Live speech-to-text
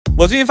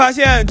我最近发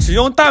现只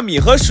用大米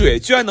和水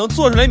居然能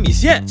做出来米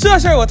线，这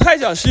事儿我太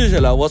想试试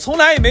了。我从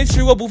来也没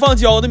吃过不放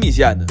胶的米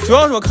线呢。主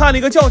要是我看了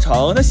一个教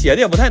程，它写的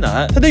也不太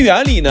难。它的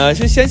原理呢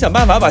是先想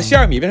办法把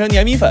馅米变成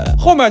粘米粉，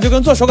后面就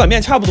跟做手擀面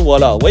差不多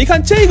了。我一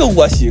看这个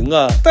我行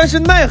啊，但是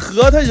奈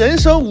何它人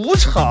生无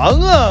常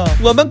啊。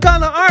我们干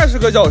了20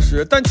个小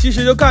时，但其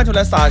实就干出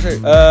来仨事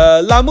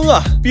儿。拉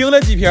磨，冰了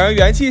几瓶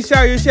元气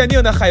夏日限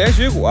定的海盐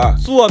水果，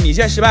做米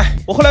线失败。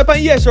我后来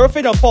半夜时候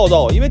非常暴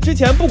躁，因为之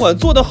前不管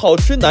做的好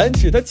吃难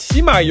吃，它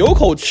起码有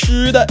口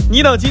吃的。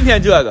你等今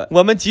天这个，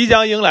我们即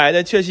将迎来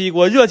的却是一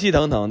锅热气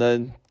腾腾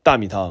的大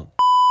米汤。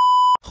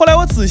后来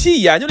我仔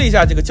细研究了一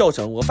下这个教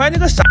程，我发现这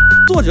个傻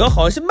作者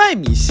好像是卖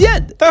米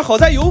线的，但是好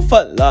在有粉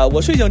了。我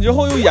睡醒之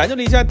后又研究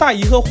了一下大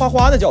姨和花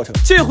花的教程，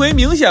这回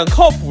明显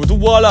靠谱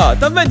多了，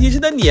但问题是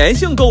它粘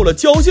性够了，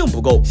胶性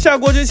不够。下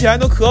锅之前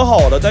都可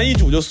好了，但一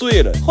煮就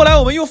碎了。后来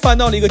我们又翻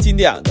到了一个金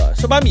点子，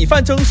说把米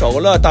饭蒸熟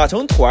了，打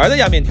成团的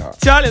压面条。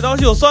家里倒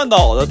是有蒜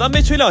捣的，但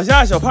没吹2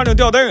下，小胖就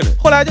掉凳了。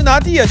后来就拿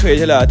地下锤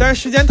去了，但是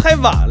时间太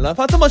晚了，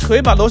怕这么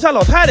锤把楼下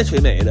老太太锤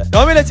没了。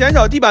然后为了减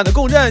少地板的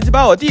共振，就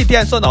把我弟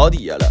垫蒜捣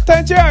底下了。但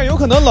是这样有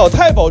可能老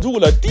太保住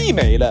了，地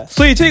没了，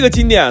所以这个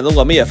金点子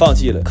我们也放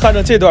弃了。看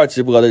着这段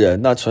直播的人，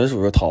那纯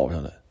属是掏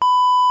上了。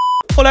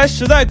后来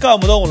实在干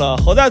不动了，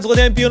好在昨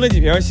天冰了几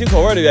瓶新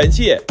口味的元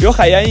气，有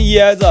海盐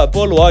椰子、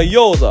菠萝、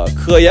柚子，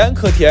可盐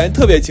可甜，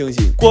特别清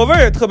新，果味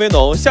也特别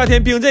浓。夏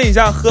天冰镇一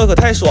下喝可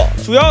太爽。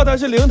主要它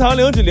是0糖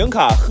0脂0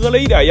卡，喝了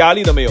一点压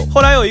力都没有。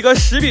后来有一个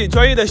食品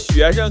专业的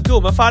学生给我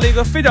们发了一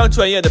个非常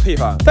专业的配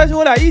方，但是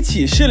我俩一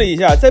起试了一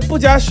下，在不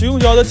加食用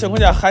胶的情况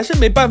下，还是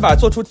没办法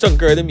做出整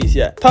根的米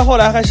线。他后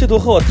来还试图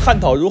和我探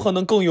讨如何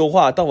能更优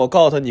化，但我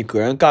告诉他你个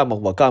人干吧，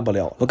我干不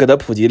了。我给他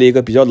普及了一个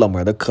比较冷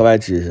门的课外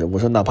知识，我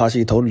说哪怕是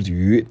一头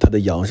驴，它的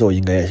阳寿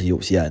应该也是有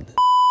限的。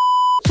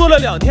做了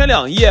2天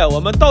2夜，我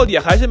们到底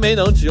还是没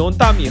能只用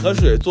大米和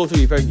水做出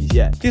一份米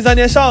线。第3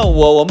天上午，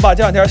我们把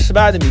这2天失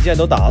败的米线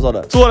都打扫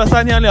了，做了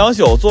3天2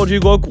宿，做出一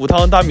锅骨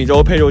汤大米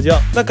粥配肉酱。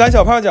那赶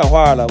小胖讲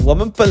话了，我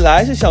们本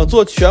来是想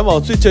做全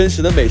网最真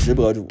实的美食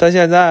博主，但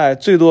现在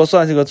最多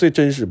算是个最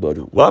真实博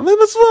主，我们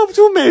做不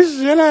出美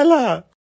食来了。